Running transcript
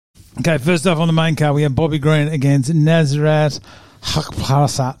Okay, first off on the main card, we have Bobby Green against Nasrat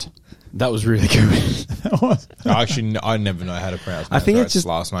Haqparast. That was really good. I never know how to pronounce I think it's Nazareth's just-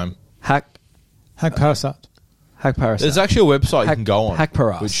 last name. Haqparast. Haqparast. There's actually a website you can go on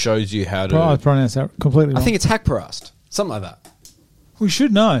Haqparast. which shows you how to... I pronounced that completely wrong. I think it's Haqparast. Something like that. We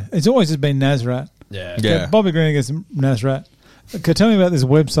should know. It's always just been Nasrat. Yeah. Yeah. Okay, Bobby Green against Nasrat. Okay, tell me about this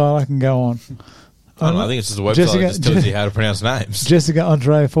website I can go on. I don't know, I think it's just a website that just tells you how to pronounce names. Jessica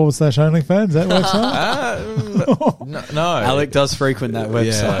Andre /OnlyFans, that website? No. Alec does frequent that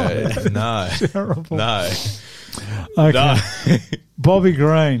website. Yeah, Terrible. no. Okay. No. Bobby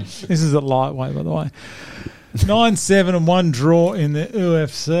Green. This is at lightweight, by the way. 9-7 and 1 draw in the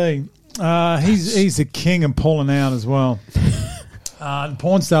UFC. He's the king of pulling out as well.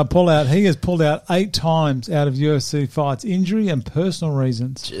 Porn star pull out. He has pulled out 8 times out of UFC fights, injury and personal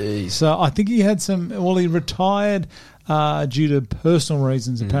reasons. Jeez. So I think he had some. Well, he retired due to personal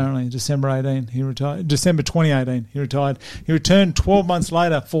reasons. Apparently, December 18, he retired. December 2018, he retired. He returned 12 months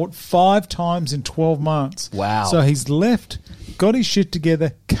later, fought 5 times in 12 months. Wow. So he's left, got his shit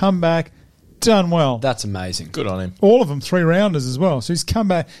together, come back, done well. That's amazing. Good on him. All of them 3-rounders as well. So he's come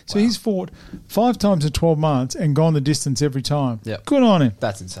back. So he's fought 5 times in 12 months and gone the distance every time. Yep. Good on him.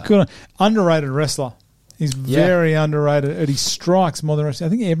 That's insane. Good on. Underrated wrestler. He's very underrated. And he strikes more than rest. I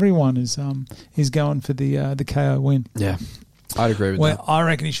think everyone is going for the KO win. Yeah. I'd agree with Well, that. I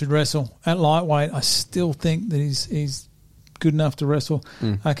reckon he should wrestle at lightweight. I still think that he's good enough to wrestle.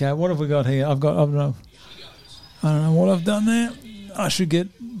 Okay, what have we got here? I don't know what I've done there. I should get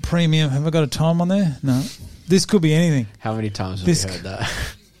premium. Have I got a time on there? No. This could be anything. How many times have This- we heard that?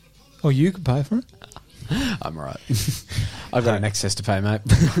 Or you could pay for it. I'm all right. I've got an excess to pay, mate.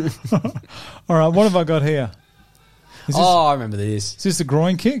 All right, what have I got here? Is I remember this. this a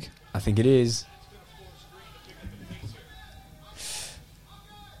groin kick? I think it is.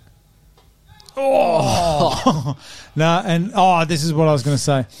 No, and this is what I was going to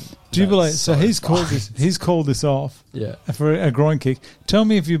say. Do you believe? So he's called this. He's called this off. Yeah. For a groin kick. Tell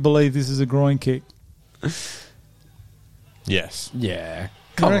me if you believe this is a groin kick. Yes. Yeah. You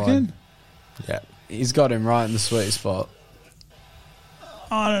Come reckon? on. Yeah. He's got him right in the sweet spot.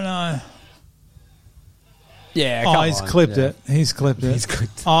 I don't know. Yeah, He's clipped it. He's clipped it. He's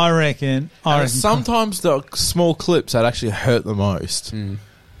clipped it. I reckon. Sometimes the small clips that actually hurt the most.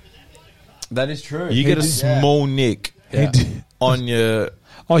 That is true. You get a small nick He did. on your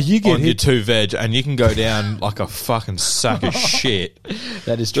you get on your hit. 2 veg, and you can go down like a fucking sack of shit.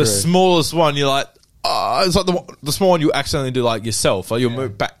 That is true. The smallest one, you're like, it's like the small one you accidentally do like yourself. Like you'll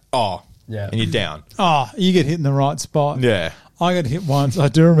move back, Yeah. and you're down. You get hit in the right spot. Yeah. I got hit once. I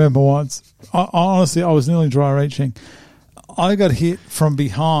do remember once. Honestly, I was nearly dry reaching. I got hit from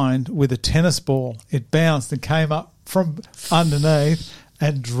behind with a tennis ball. It bounced and came up from underneath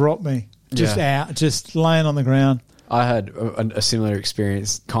and dropped me. Just out, just laying on the ground. I had a similar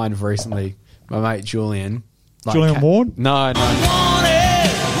experience kind of recently. My mate Julian. Julian Ward? No.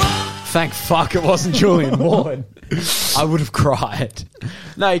 Thank fuck it wasn't Julian Ward. I would have cried.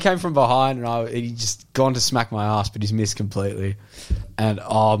 No, he came from behind and he just gone to smack my ass, but he's missed completely. And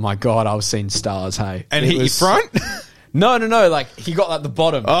oh my God, I was seeing stars, hey. And It hit your was- front? No. Like he got like the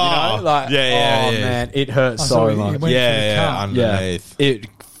bottom. Oh, you know? Like, yeah. man, it hurt I so saw he much. went for the car. Underneath. Yeah, it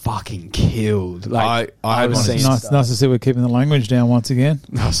fucking killed. Like I had was one seeing Nice stars. to see we're keeping the language down once again.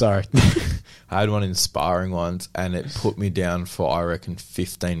 Oh, sorry. I had one in sparring once, and it put me down for, I reckon,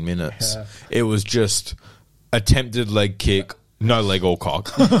 15 minutes. It was just attempted leg kick, no leg or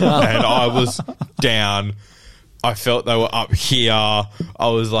cock. And I was down. I felt they were up here. I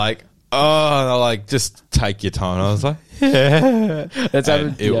was like, and they're like, just take your time. I was like, yeah. That's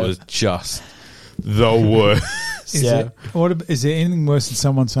And it was just the worst. Is there anything worse than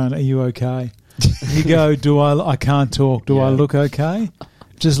someone saying, "Are you okay?" You go, I can't talk. Do I look okay?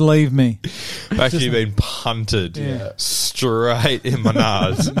 Just leave me. I've actually been punted straight in my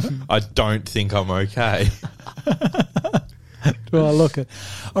nuts. I don't think I'm okay. Do I look it?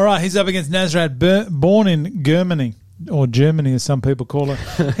 All right, he's up against Nasrat, born in Germany, or Germany as some people call it.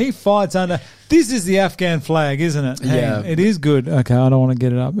 He fights under... This is the Afghan flag, isn't it? Yeah. It is good. Okay, I don't want to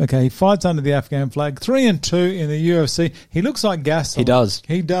get it up. Okay, he fights under the Afghan flag. 3-2 in the UFC. He looks like Gastelum. He does.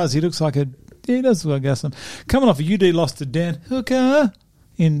 He does. He looks like he does look like Gastelum. Coming off a UD loss to Dan Hooker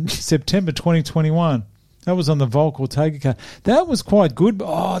in September 2021. That was on the Volk Ortega card. That was quite good.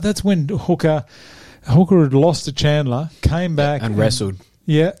 But, that's when Hooker had lost to Chandler, came back and wrestled.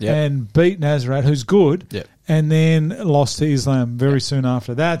 Yeah, Yep. and beat Nasrat, who's good, Yep. and then lost to Islam very soon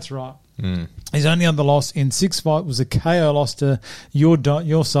after. That's right. His only other loss in 6 fights was a KO loss to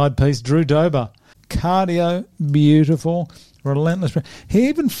your side piece, Drew Dober. Cardio, beautiful. Relentless. He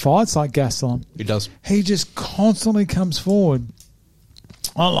even fights like Gastelum. He does. He just constantly comes forward.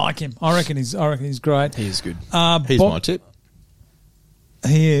 I like him. I reckon he's great. He is good. He's my tip.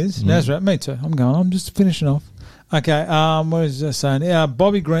 He is. Nazareth. Me too. I'm just finishing off. Okay. What is I saying?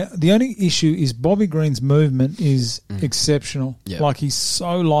 Bobby Green. The only issue is Bobby Green's movement is exceptional. Yeah. Like he's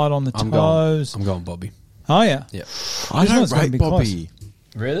so light on the toes. I'm going Bobby. Oh yeah. Yeah. I This one's don't gonna rate be Bobby.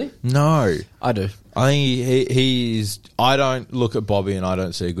 Really? No. I do. I think he's. I don't look at Bobby and I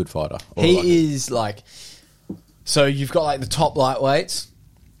don't see a good fighter. He is like. So you've got like the top lightweights,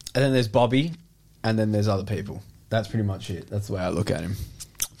 and then there's Bobby, and then there's other people. That's pretty much it. That's the way I look at him.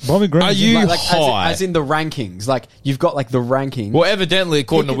 Bobby Green. Are you Like high? as in the rankings. Like you've got like the rankings. Well, evidently,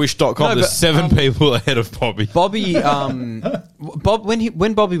 according to Wish.com, No, there's but, 7 people ahead of Bobby. Bobby, Bob,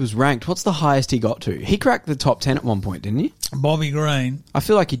 when Bobby was ranked, what's the highest he got to? He cracked the top 10 at one point, didn't he? Bobby Green. I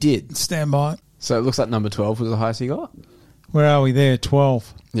feel like he did. Stand by. So it looks like number 12 was the highest he got. Where are we there?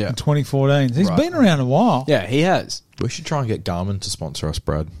 12. Yeah. In 2014. He's Right. been around a while. Yeah, he has. We should try and get Garmin to sponsor us,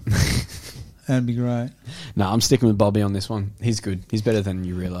 Brad. That'd be great. No, I'm sticking with Bobby on this one. He's good. He's better than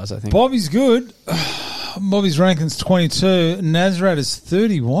you realise, I think. Bobby's good. Bobby's ranking's 22. Nazrat is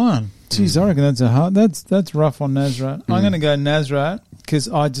 31. Jeez, I reckon that's that's rough on Nazrat. I'm going to go Nazrat because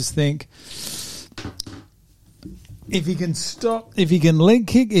I just think if he can leg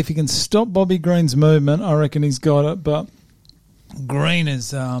kick, if he can stop Bobby Green's movement, I reckon he's got it. But Green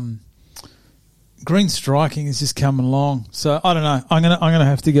is Green striking is just coming along. So I don't know. I'm gonna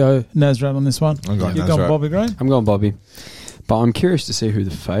have to go Nazrat on this one. I'm going You've Nazrat. gone Bobby Green. I'm going Bobby. But I'm curious to see who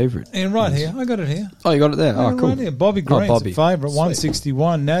the favourite And right here, I got it here. Oh, you got it there? Oh, cool. Right here. Bobby Green's Bobby. the favourite,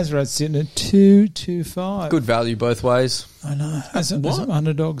 161. Nazrat's sitting at 225. Good value both ways. I know. There's some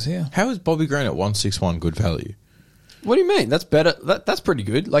underdogs here. How is Bobby Green at 161 good value? What do you mean? That's better. That's pretty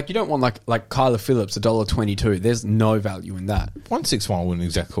good. Like you don't want like Kyler Phillips $1.22. There's no value in that. 161 wouldn't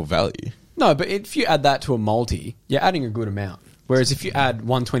exactly call value. No, but if you add that to a multi, you're adding a good amount. Whereas if you add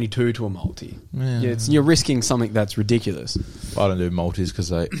 122 to a multi, you're risking something that's ridiculous. I don't do multis because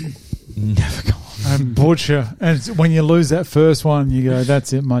they never go on. And butcher. And when you lose that first one, you go,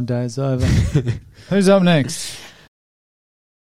 that's it, my day's over. Who's up next?